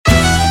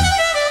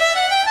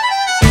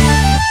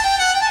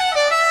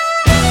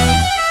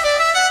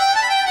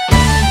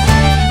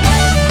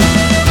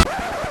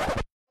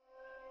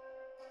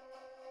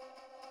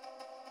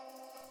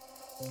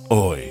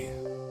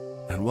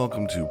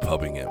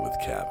Pubbing It with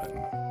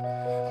Kavan.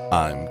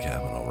 I'm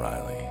Kavan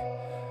O'Reilly,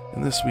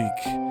 and this week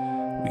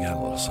we got a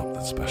little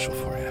something special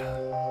for you.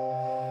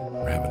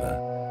 We're having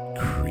a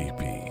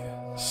creepy,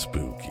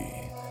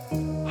 spooky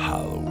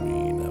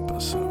Halloween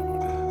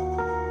episode.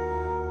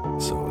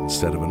 So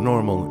instead of a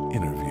normal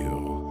interview,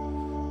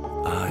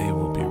 I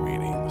will be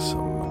reading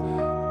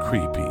some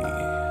creepy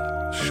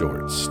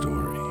short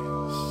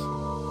stories.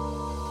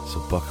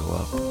 So buckle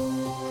up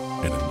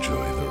and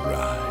enjoy the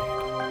ride.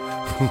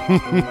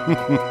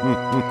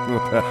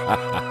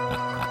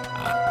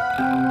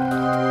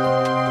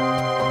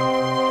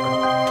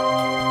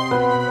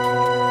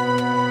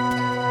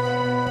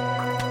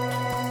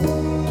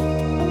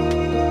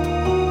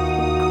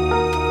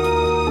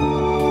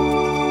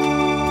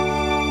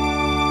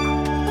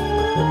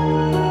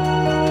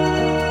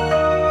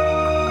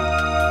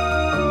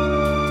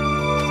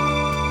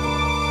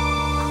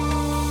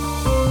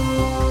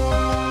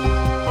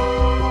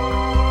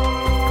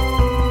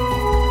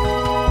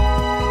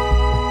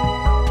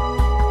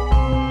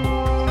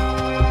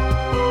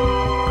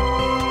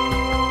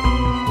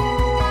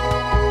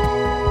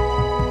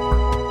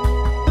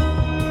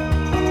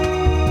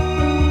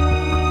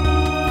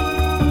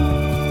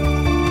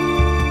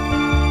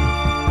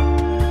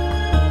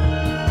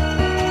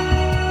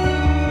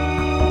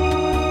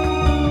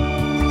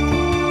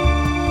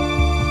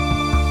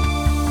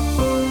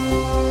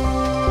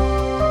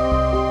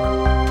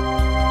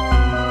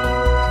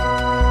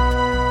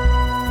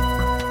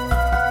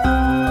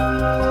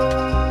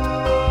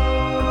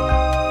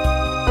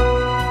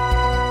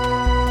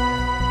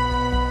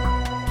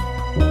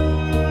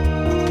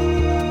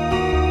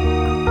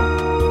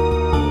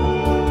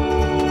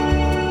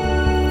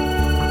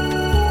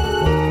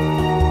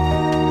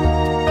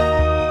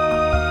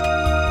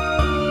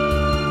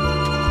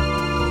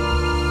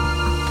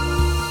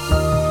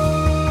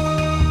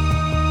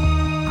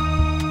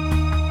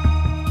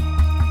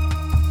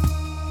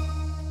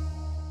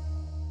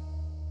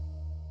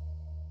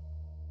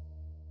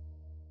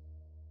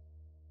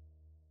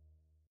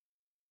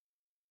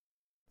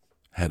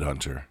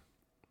 Headhunter.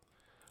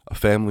 A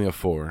family of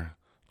 4,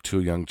 2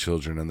 young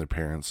children and their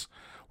parents,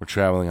 were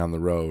traveling on the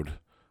road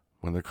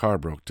when their car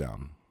broke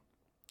down.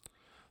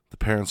 The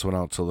parents went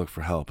out to look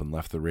for help and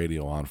left the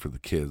radio on for the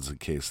kids in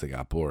case they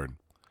got bored.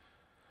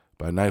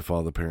 By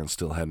nightfall, the parents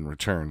still hadn't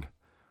returned.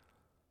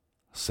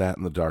 Sat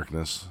in the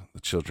darkness,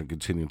 the children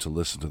continued to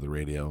listen to the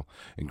radio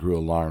and grew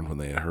alarmed when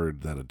they had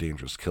heard that a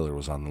dangerous killer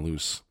was on the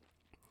loose,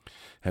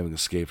 having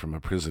escaped from a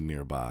prison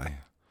nearby.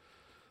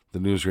 The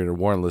newsreader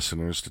warned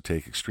listeners to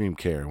take extreme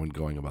care when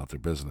going about their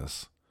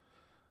business.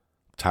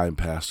 Time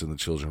passed and the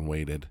children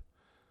waited.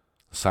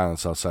 The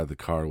silence outside the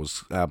car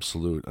was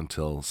absolute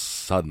until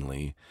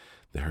suddenly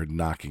they heard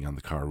knocking on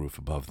the car roof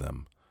above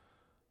them.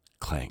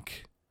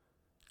 Clank,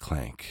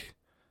 clank,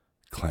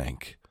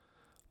 clank.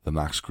 The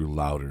knocks grew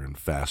louder and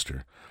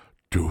faster.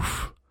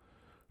 Doof,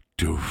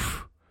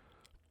 doof,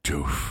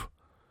 doof.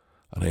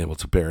 Unable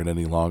to bear it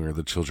any longer,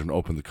 the children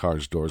opened the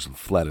car's doors and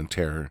fled in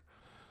terror.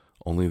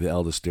 Only the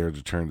eldest dared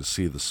to turn to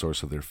see the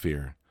source of their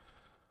fear.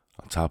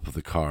 On top of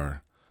the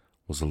car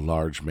was a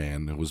large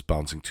man who was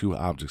bouncing 2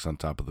 objects on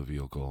top of the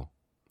vehicle.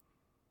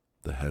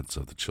 The heads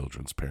of the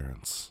children's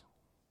parents.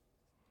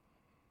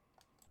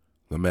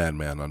 The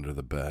Madman Under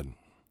the Bed.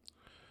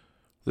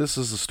 This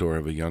is the story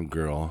of a young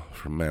girl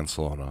from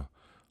Mansalona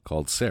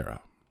called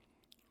Sarah.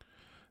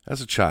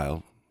 As a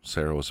child,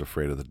 Sarah was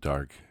afraid of the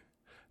dark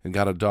and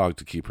got a dog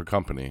to keep her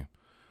company.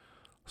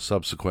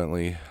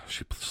 Subsequently,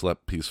 she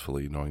slept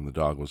peacefully, knowing the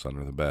dog was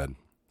under the bed.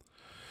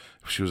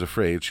 If she was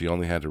afraid, she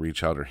only had to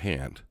reach out her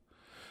hand,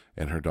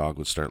 and her dog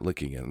would start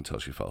licking it until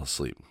she fell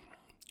asleep.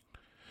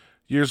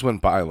 Years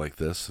went by like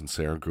this, and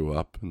Sarah grew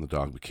up, and the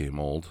dog became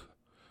old.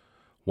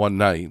 One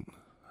night,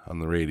 on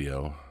the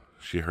radio,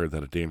 she heard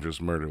that a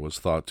dangerous murder was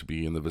thought to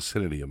be in the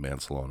vicinity of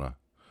Mansalona.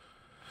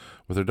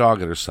 With her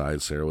dog at her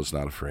side, Sarah was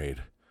not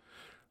afraid.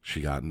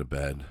 She got into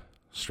bed,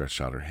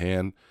 stretched out her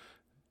hand,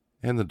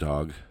 and the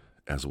dog,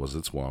 as was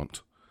its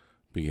wont,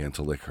 began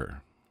to lick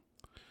her.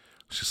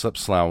 She slept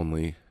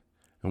soundly,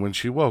 and when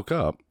she woke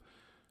up,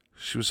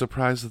 she was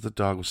surprised that the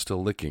dog was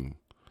still licking.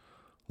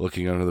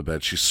 Looking under the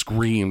bed, she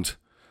screamed.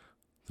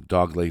 The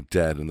dog lay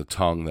dead, and the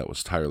tongue that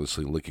was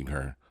tirelessly licking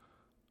her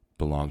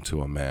belonged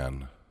to a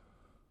man.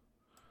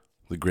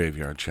 The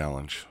Graveyard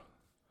Challenge.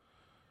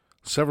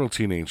 Several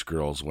teenage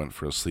girls went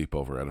for a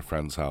sleepover at a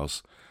friend's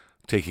house,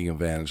 taking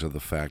advantage of the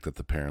fact that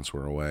the parents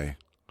were away.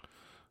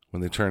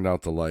 When they turned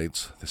out the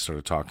lights, they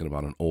started talking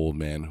about an old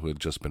man who had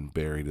just been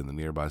buried in the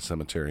nearby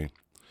cemetery.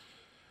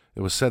 It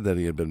was said that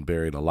he had been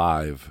buried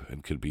alive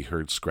and could be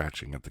heard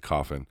scratching at the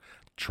coffin,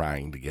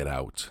 trying to get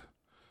out.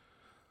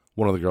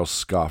 One of the girls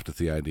scoffed at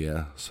the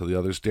idea, so the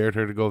others dared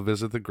her to go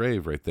visit the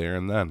grave right there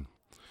and then.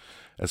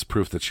 As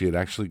proof that she had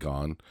actually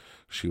gone,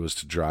 she was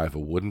to drive a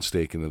wooden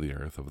stake into the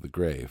earth of the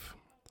grave.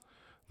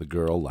 The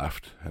girl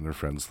left, and her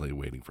friends lay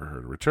waiting for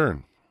her to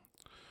return.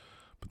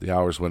 But the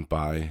hours went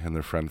by, and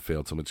their friend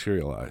failed to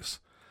materialize.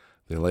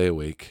 They lay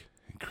awake,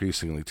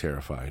 increasingly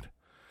terrified.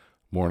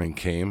 Morning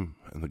came,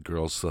 and the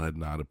girl still had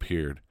not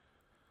appeared.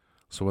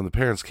 So when the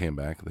parents came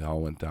back, they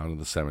all went down to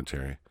the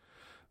cemetery.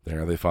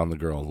 There they found the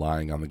girl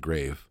lying on the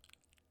grave,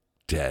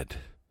 dead.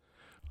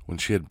 When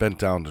she had bent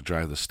down to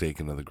drive the stake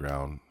into the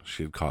ground,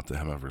 she had caught the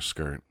hem of her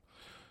skirt.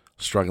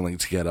 Struggling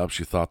to get up,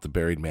 she thought the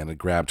buried man had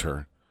grabbed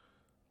her.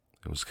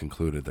 It was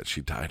concluded that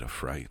she died of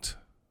fright.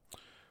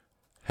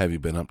 Have you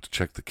been up to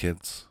check the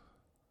kids?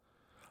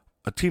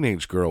 A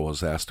teenage girl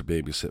was asked to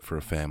babysit for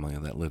a family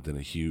that lived in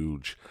a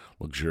huge,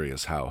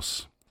 luxurious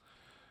house.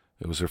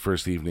 It was her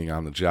first evening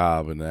on the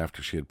job, and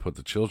after she had put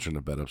the children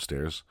to bed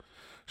upstairs,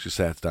 she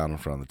sat down in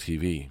front of the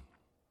TV.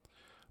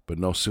 But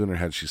no sooner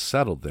had she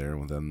settled there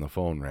than the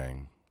phone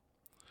rang.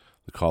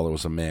 The caller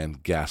was a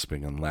man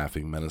gasping and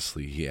laughing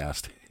menacingly. He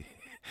asked,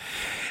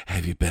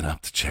 "Have you been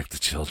up to check the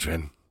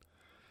children?"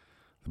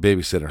 The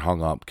babysitter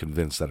hung up,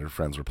 convinced that her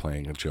friends were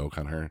playing a joke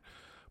on her.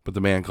 But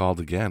the man called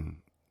again,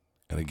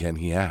 and again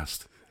he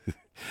asked,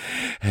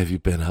 "Have you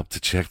been up to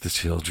check the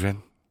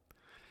children?"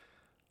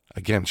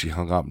 Again she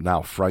hung up,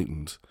 now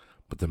frightened,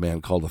 but the man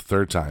called a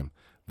third time.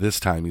 This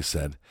time he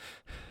said,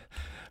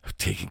 "I'm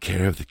taking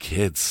care of the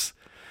kids.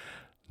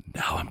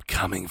 Now I'm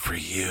coming for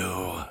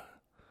you."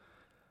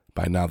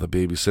 By now the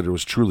babysitter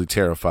was truly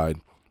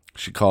terrified.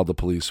 She called the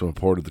police and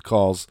reported the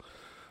calls.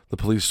 The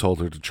police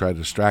told her to try to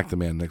distract the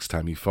man next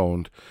time he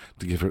phoned,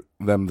 to give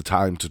them the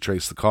time to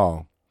trace the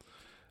call.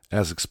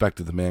 As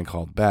expected, the man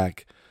called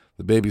back.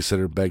 The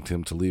babysitter begged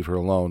him to leave her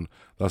alone,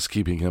 thus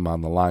keeping him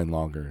on the line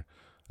longer.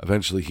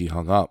 Eventually he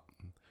hung up.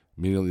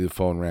 Immediately the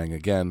phone rang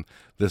again.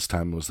 This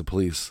time it was the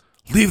police.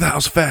 "Leave the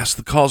house fast.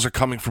 The calls are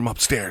coming from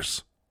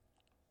upstairs."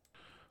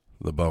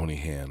 The bony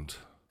hand.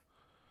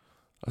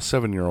 A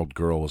 7-year-old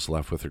girl was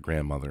left with her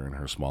grandmother in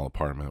her small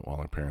apartment while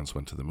her parents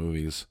went to the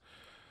movies.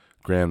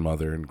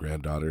 Grandmother and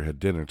granddaughter had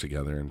dinner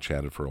together and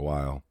chatted for a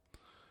while.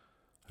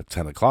 At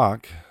 10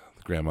 o'clock,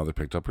 the grandmother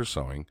picked up her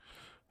sewing,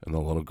 and the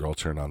little girl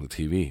turned on the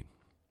TV.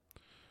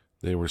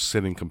 They were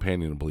sitting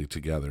companionably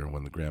together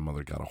when the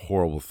grandmother got a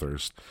horrible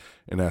thirst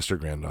and asked her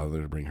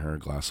granddaughter to bring her a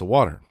glass of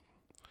water.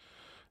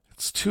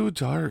 "It's too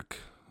dark,"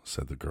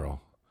 said the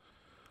girl.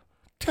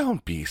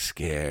 "Don't be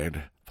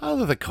scared.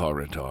 Follow the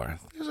corridor.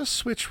 There's a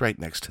switch right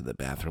next to the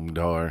bathroom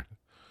door."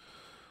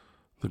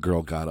 The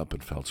girl got up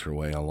and felt her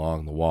way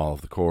along the wall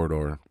of the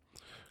corridor,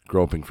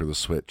 groping for the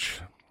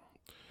switch.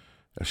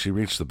 As she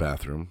reached the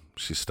bathroom,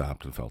 she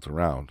stopped and felt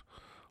around,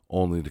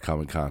 only to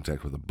come in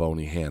contact with a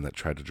bony hand that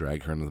tried to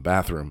drag her into the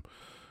bathroom.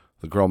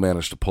 The girl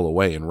managed to pull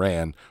away and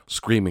ran,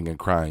 screaming and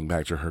crying,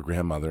 back to her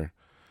grandmother.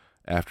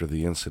 After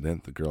the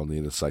incident, the girl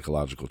needed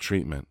psychological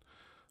treatment.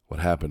 What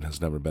happened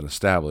has never been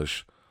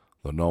established,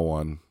 though no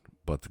one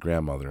but the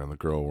grandmother and the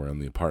girl were in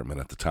the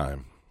apartment at the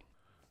time.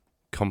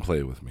 Come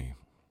play with me.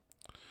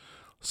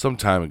 Some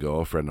time ago,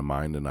 a friend of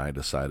mine and I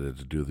decided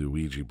to do the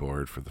Ouija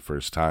board for the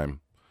first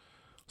time,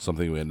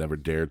 something we had never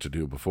dared to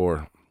do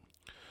before.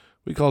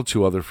 We called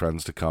 2 other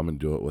friends to come and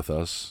do it with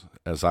us,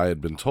 as I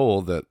had been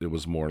told that it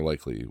was more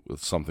likely that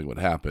something would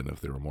happen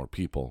if there were more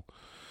people.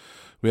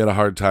 We had a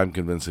hard time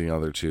convincing the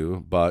other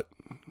 2, but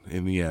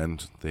in the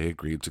end, they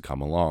agreed to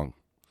come along.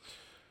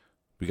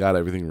 We got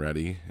everything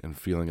ready, and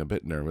feeling a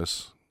bit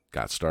nervous,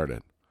 got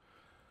started.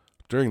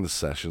 During the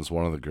sessions,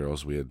 one of the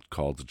girls we had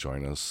called to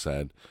join us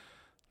said,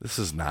 "This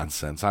is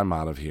nonsense. I'm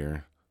out of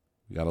here."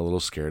 We got a little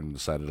scared and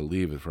decided to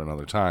leave it for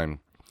another time.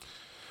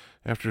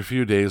 After a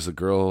few days, the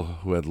girl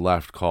who had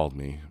left called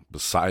me,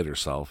 beside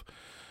herself.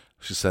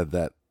 She said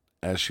that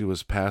as she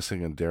was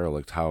passing a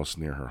derelict house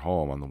near her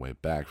home on the way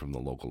back from the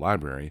local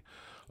library,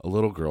 a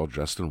little girl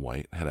dressed in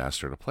white had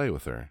asked her to play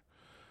with her.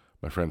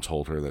 My friend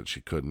told her that she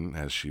couldn't,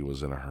 as she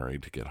was in a hurry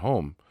to get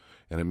home,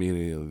 and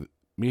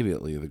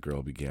immediately the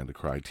girl began to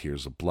cry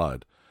tears of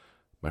blood.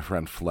 My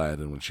friend fled,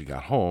 and when she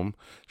got home,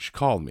 she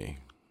called me.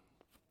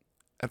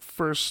 At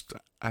first,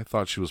 I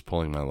thought she was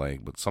pulling my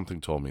leg, but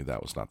something told me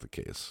that was not the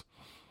case.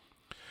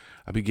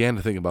 I began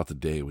to think about the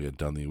day we had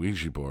done the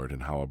Ouija board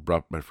and how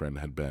abrupt my friend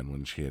had been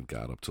when she had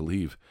got up to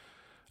leave.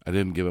 I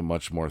didn't give it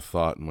much more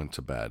thought and went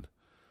to bed.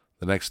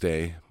 The next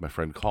day, my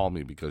friend called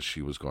me because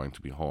she was going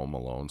to be home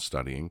alone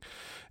studying,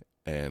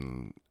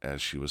 and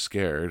as she was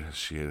scared,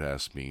 she had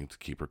asked me to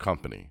keep her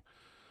company.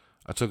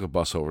 I took a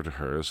bus over to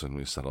hers, and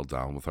we settled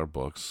down with our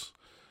books.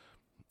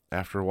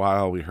 After a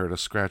while, we heard a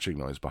scratching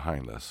noise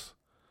behind us.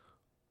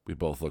 We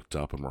both looked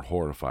up and were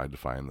horrified to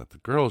find that the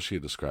girl she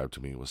had described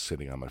to me was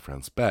sitting on my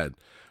friend's bed,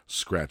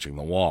 scratching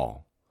the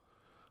wall.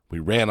 We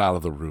ran out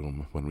of the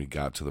room. When we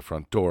got to the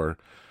front door,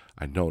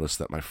 I noticed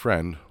that my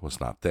friend was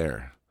not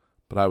there,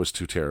 but I was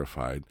too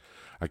terrified.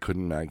 I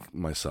couldn't make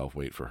myself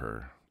wait for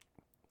her.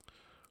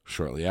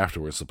 Shortly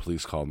afterwards, the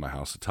police called my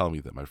house to tell me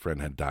that my friend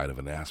had died of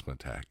an asthma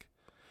attack.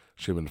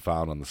 She had been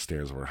found on the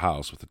stairs of her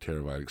house with a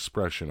terrified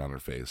expression on her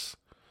face.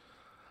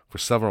 For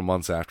several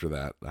months after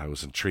that, I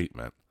was in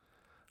treatment.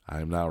 I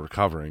am now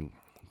recovering,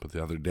 but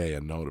the other day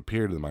a note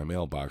appeared in my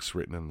mailbox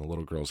written in the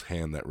little girl's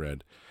hand that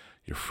read,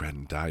 "Your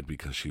friend died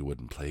because she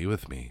wouldn't play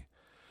with me.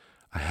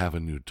 I have a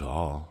new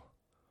doll."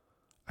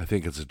 I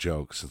think it's a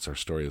joke since our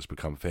story has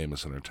become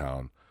famous in our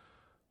town,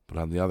 but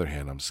on the other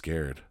hand, I'm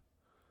scared.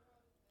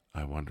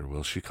 I wonder,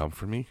 will she come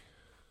for me?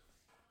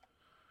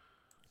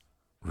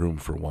 room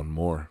for one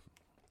more.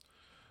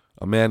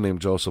 A man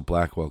named Joseph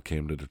Blackwell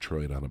came to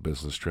Detroit on a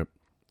business trip.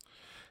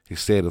 He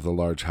stayed at the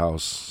large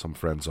house some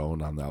friends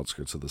owned on the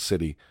outskirts of the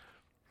city.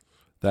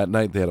 That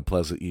night they had a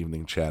pleasant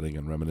evening chatting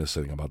and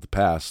reminiscing about the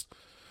past.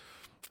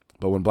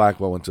 But when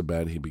Blackwell went to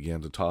bed, he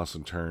began to toss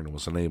and turn and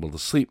was unable to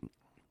sleep.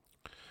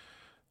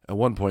 At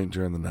one point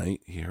during the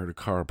night, he heard a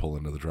car pull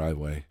into the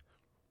driveway.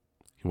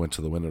 He went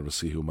to the window to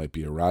see who might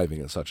be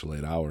arriving at such a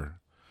late hour.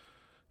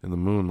 In the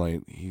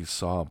moonlight, he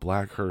saw a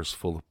black hearse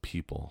full of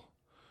people.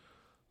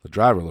 The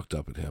driver looked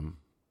up at him.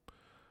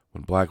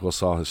 When Blackwell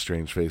saw his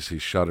strange face, he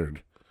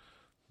shuddered.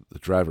 The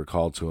driver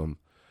called to him,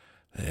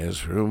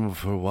 "There's room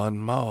for one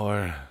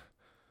more."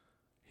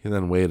 He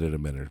then waited a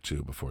minute or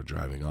two before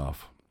driving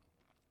off.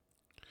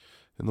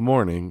 In the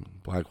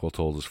morning, Blackwell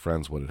told his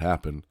friends what had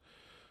happened.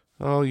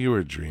 "Oh, you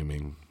were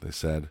dreaming," they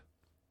said.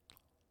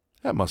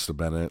 "That must have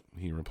been it,"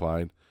 he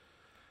replied.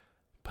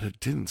 "But it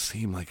didn't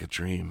seem like a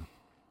dream."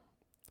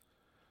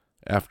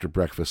 After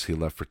breakfast, he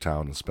left for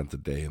town and spent the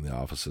day in the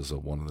offices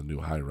of one of the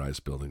new high-rise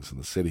buildings in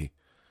the city.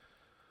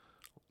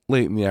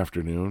 Late in the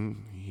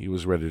afternoon, he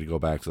was ready to go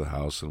back to the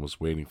house and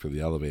was waiting for the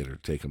elevator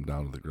to take him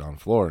down to the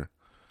ground floor.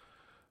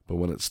 But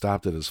when it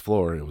stopped at his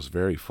floor, it was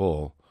very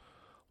full.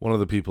 One of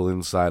the people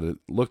inside it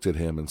looked at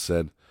him and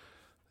said,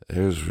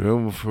 "There's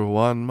room for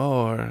one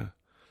more."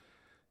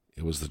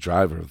 It was the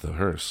driver of the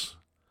hearse.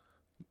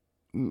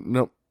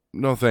 No,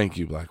 thank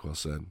you," Blackwell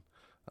said.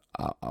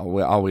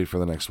 I'll wait for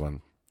the next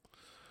one."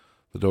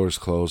 The doors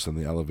closed and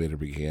the elevator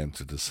began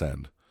to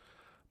descend.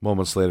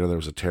 Moments later, there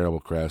was a terrible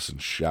crash,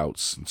 and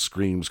shouts and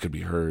screams could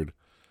be heard.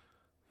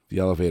 The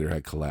elevator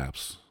had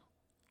collapsed.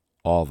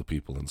 All the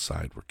people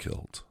inside were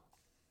killed.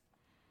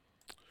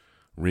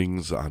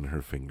 Rings on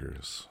her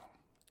fingers.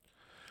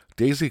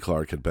 Daisy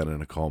Clark had been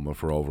in a coma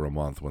for over a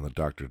month when the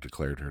doctor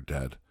declared her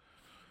dead.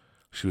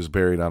 She was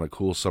buried on a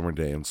cool summer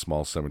day in a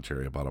small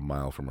cemetery about a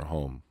mile from her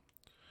home.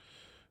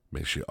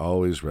 "May she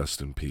always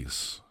rest in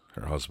peace,"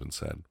 her husband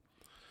said.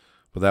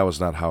 But that was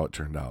not how it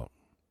turned out.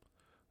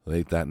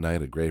 Late that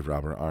night, a grave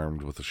robber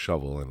armed with a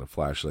shovel and a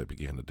flashlight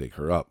began to dig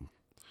her up.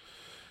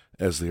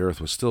 As the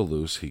earth was still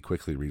loose, he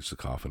quickly reached the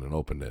coffin and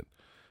opened it.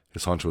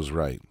 His hunch was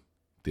right.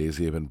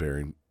 Daisy had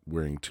been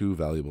wearing two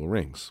valuable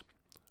rings,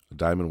 a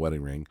diamond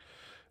wedding ring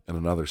and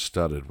another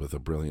studded with a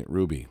brilliant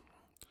ruby.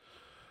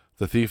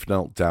 The thief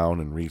knelt down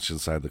and reached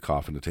inside the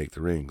coffin to take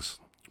the rings,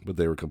 but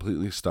they were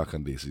completely stuck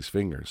on Daisy's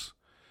fingers.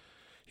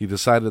 He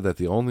decided that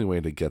the only way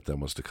to get them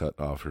was to cut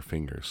off her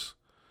fingers.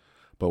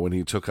 But when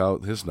he took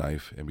out his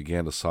knife and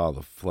began to saw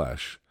the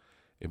flesh,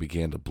 it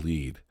began to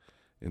bleed,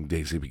 and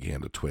Daisy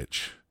began to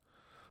twitch.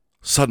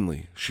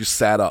 Suddenly, she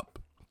sat up.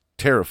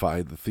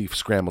 Terrified, the thief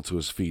scrambled to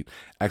his feet,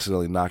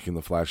 accidentally knocking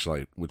the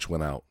flashlight, which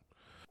went out.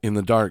 In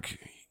the dark,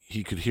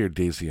 he could hear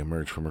Daisy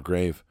emerge from her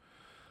grave.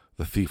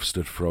 The thief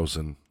stood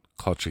frozen,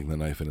 clutching the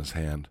knife in his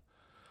hand.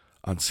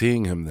 On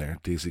seeing him there,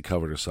 Daisy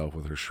covered herself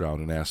with her shroud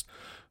and asked,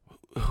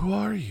 "Who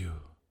are you?"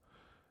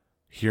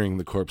 Hearing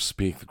the corpse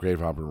speak, the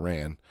grave robber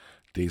ran.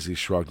 Daisy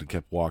shrugged and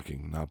kept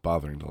walking, not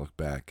bothering to look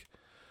back.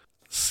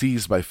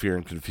 Seized by fear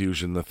and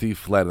confusion, the thief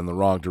fled in the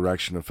wrong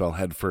direction and fell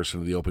headfirst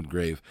into the open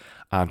grave,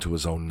 onto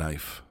his own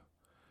knife.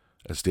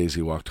 As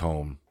Daisy walked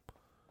home,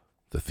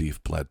 the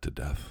thief bled to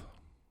death.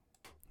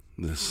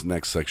 This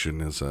next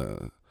section is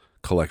a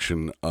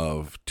collection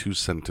of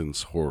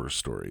two-sentence horror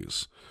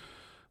stories.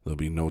 There'll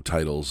be no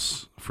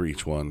titles for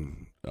each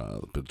one,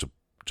 but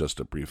just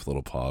a brief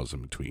little pause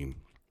in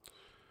between.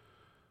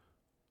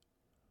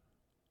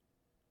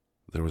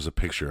 There was a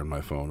picture on my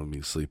phone of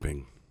me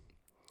sleeping.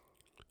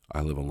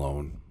 I live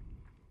alone.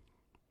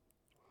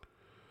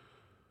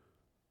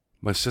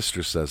 My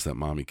sister says that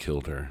Mommy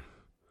killed her.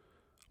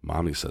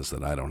 Mommy says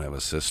that I don't have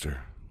a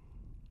sister.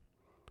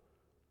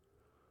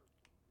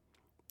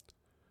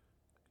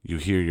 You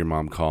hear your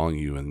mom calling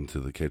you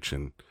into the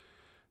kitchen.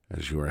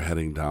 As you are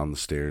heading down the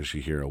stairs,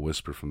 you hear a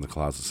whisper from the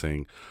closet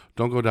saying,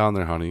 "Don't go down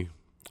there, honey.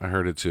 I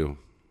heard it too."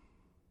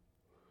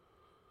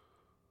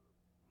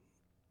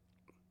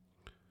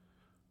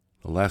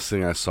 The last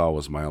thing I saw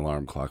was my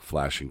alarm clock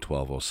flashing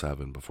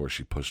 12:07 before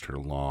she pushed her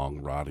long,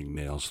 rotting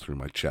nails through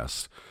my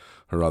chest,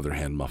 her other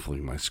hand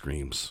muffling my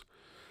screams.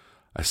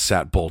 I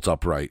sat bolt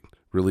upright,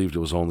 relieved it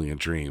was only a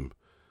dream,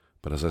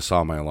 but as I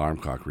saw my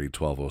alarm clock read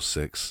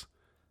 12:06,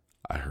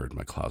 I heard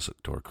my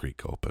closet door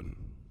creak open.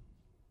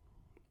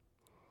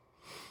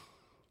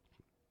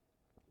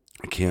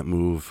 I can't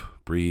move,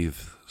 breathe,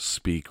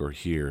 speak, or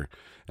hear,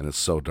 and it's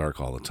so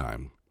dark all the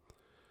time.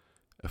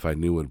 If I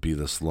knew it would be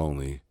this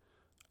lonely,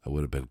 I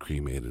would have been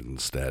cremated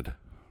instead.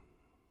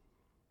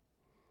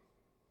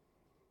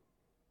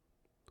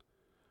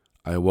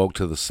 I awoke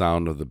to the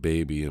sound of the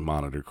baby and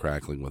monitor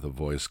crackling with a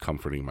voice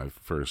comforting my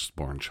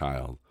firstborn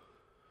child.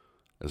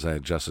 As I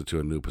adjusted to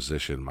a new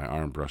position, my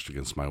arm brushed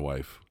against my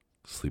wife,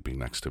 sleeping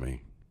next to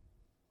me.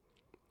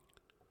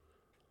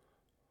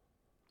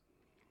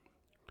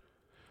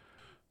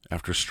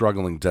 After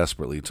struggling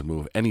desperately to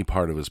move any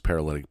part of his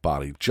paralytic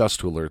body just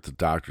to alert the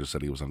doctors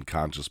that he was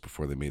unconscious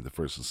before they made the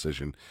first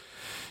incision,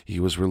 he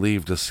was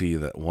relieved to see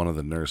that one of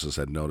the nurses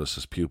had noticed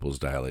his pupils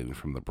dilating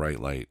from the bright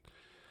light.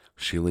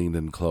 She leaned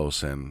in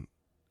close and,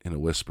 in a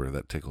whisper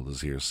that tickled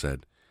his ears,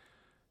 said,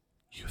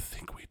 "You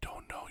think we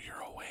don't know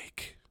you're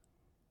awake?"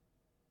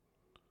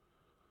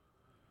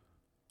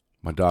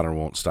 My daughter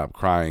won't stop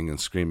crying and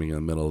screaming in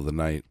the middle of the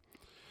night.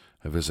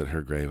 I visit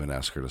her grave and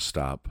ask her to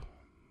stop,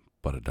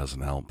 but it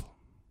doesn't help.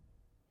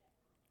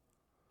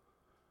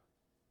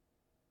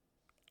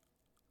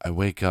 I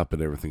wake up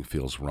and everything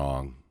feels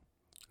wrong.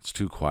 It's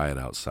too quiet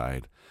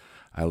outside.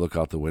 I look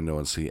out the window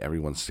and see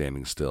everyone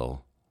standing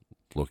still,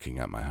 looking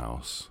at my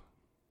house.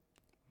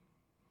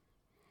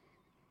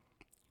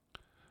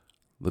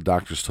 The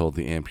doctors told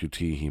the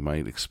amputee he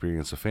might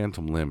experience a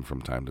phantom limb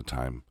from time to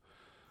time.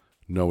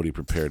 Nobody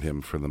prepared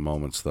him for the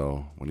moments,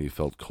 though, when he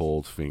felt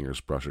cold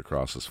fingers brush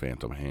across his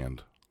phantom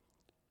hand.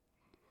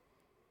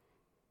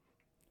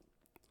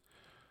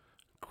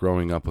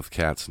 Growing up with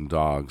cats and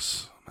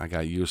dogs, I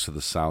got used to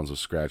the sounds of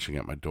scratching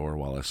at my door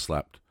while I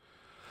slept.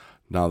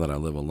 Now that I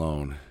live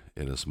alone,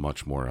 it is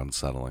much more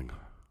unsettling.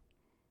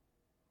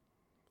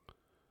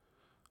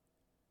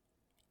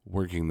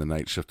 Working the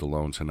night shift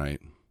alone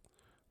tonight,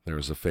 there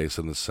was a face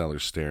in the cellar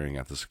staring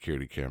at the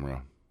security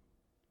camera.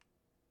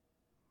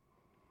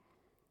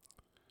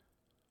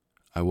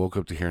 I woke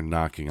up to hear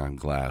knocking on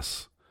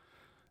glass.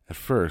 At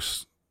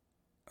first,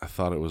 I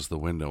thought it was the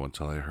window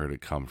until I heard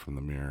it come from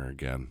the mirror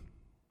again.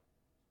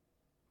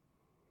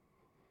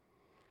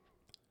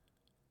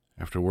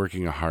 After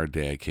working a hard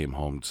day, I came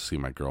home to see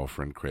my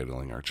girlfriend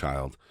cradling our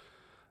child.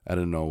 I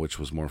didn't know which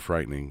was more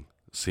frightening,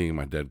 seeing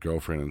my dead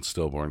girlfriend and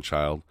stillborn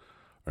child,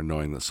 or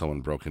knowing that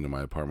someone broke into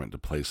my apartment to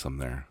place them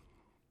there.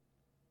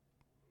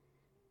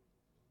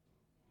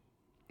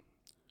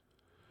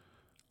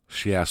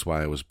 She asked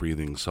why I was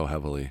breathing so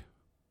heavily.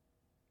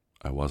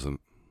 I wasn't.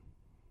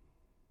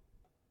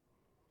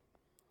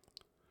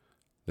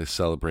 They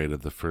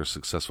celebrated the first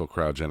successful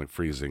cryogenic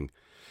freezing.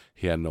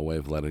 He had no way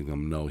of letting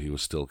them know he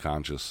was still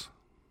conscious.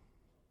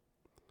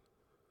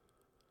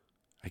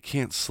 "I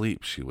can't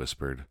sleep," she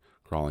whispered,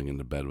 crawling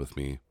into bed with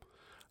me.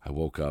 I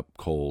woke up,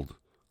 cold,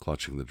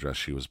 clutching the dress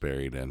she was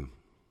buried in.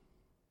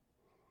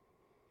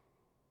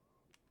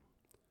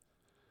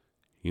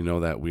 You know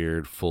that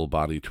weird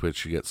full-body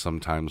twitch you get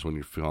sometimes when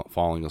you're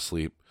falling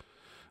asleep?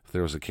 If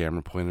there was a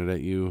camera pointed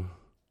at you,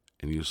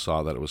 and you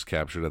saw that it was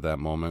captured at that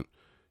moment,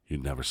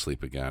 you'd never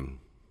sleep again.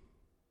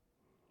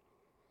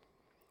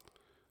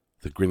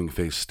 The grinning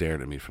face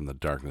stared at me from the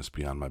darkness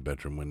beyond my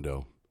bedroom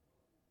window.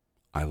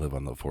 I live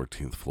on the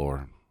 14th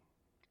floor.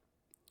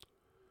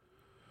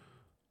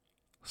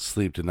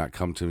 Sleep did not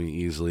come to me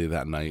easily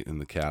that night in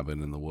the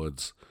cabin in the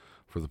woods,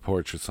 for the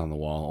portraits on the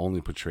wall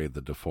only portrayed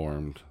the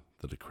deformed,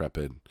 the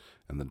decrepit,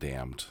 and the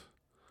damned.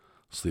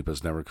 Sleep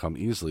has never come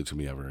easily to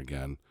me ever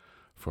again,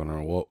 for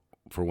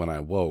when I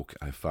woke,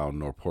 I found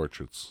no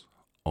portraits,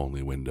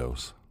 only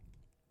windows.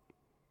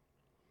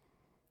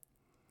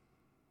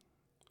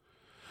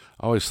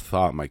 I always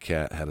thought my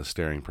cat had a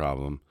staring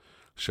problem.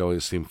 She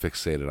always seemed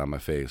fixated on my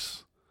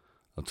face,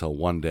 until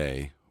one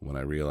day when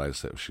I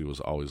realized that she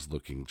was always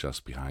looking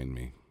just behind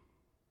me.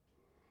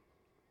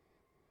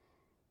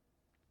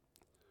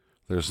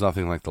 There's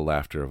nothing like the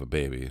laughter of a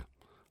baby,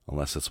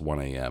 unless it's 1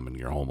 a.m. and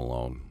you're home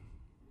alone.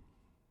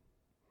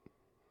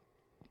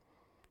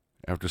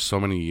 After so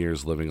many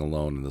years living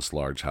alone in this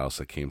large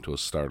house, I came to a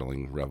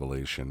startling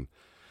revelation,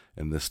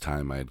 and this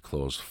time I had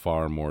closed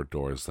far more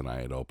doors than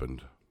I had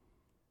opened.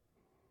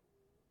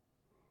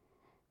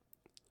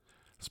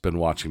 It's been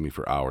watching me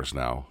for hours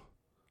now.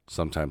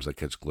 Sometimes I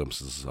catch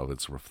glimpses of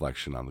its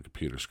reflection on the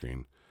computer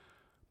screen,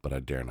 but I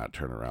dare not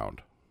turn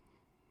around.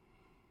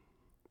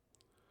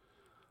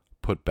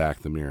 Put back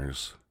the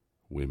mirrors.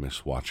 We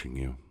miss watching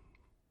you.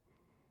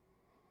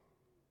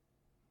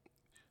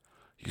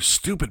 "You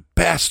stupid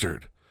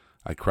bastard!"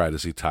 I cried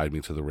as he tied me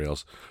to the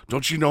rails.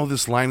 "Don't you know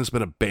this line has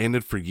been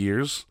abandoned for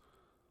years?"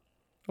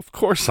 "Of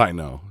course I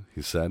know,"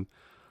 he said.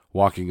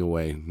 Walking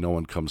away, "No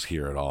one comes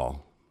here at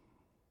all."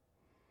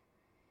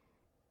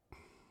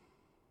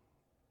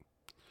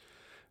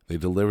 They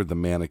delivered the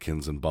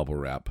mannequins in bubble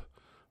wrap.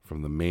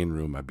 From the main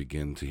room, I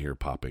begin to hear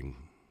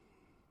popping.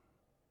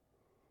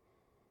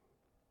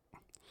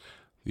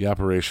 The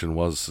operation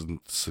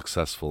wasn't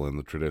successful in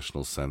the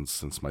traditional sense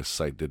since my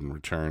sight didn't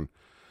return,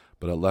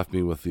 but it left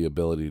me with the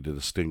ability to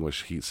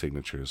distinguish heat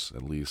signatures,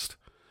 at least.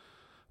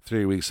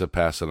 3 weeks have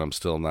passed and I'm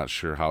still not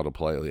sure how to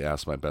politely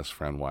ask my best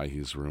friend why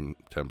he's room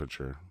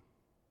temperature.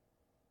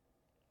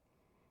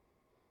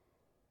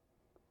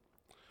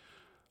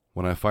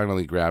 When I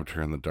finally grabbed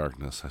her in the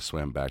darkness, I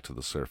swam back to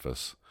the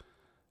surface.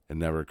 It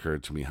never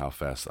occurred to me how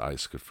fast the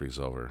ice could freeze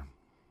over.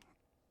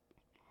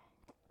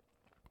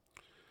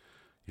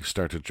 You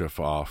start to drift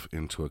off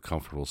into a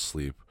comfortable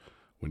sleep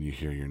when you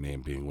hear your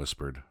name being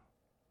whispered.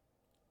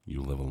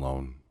 You live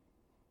alone.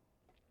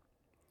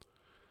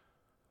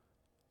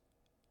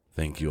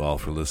 Thank you all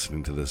for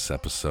listening to this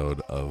episode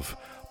of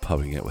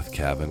Pubbing It with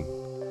Kavan.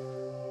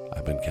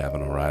 I've been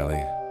Kavan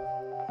O'Reilly.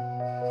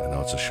 I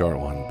know it's a short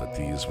one, but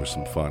these were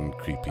some fun,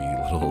 creepy,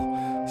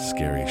 little,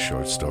 scary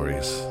short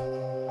stories.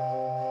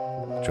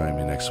 Join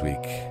me next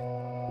week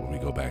when we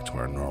go back to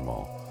our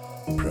normal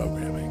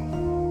programming.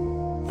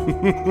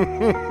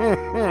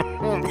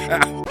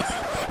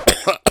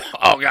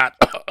 Oh, God.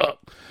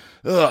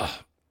 Ugh.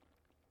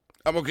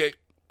 I'm okay.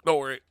 Don't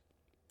worry.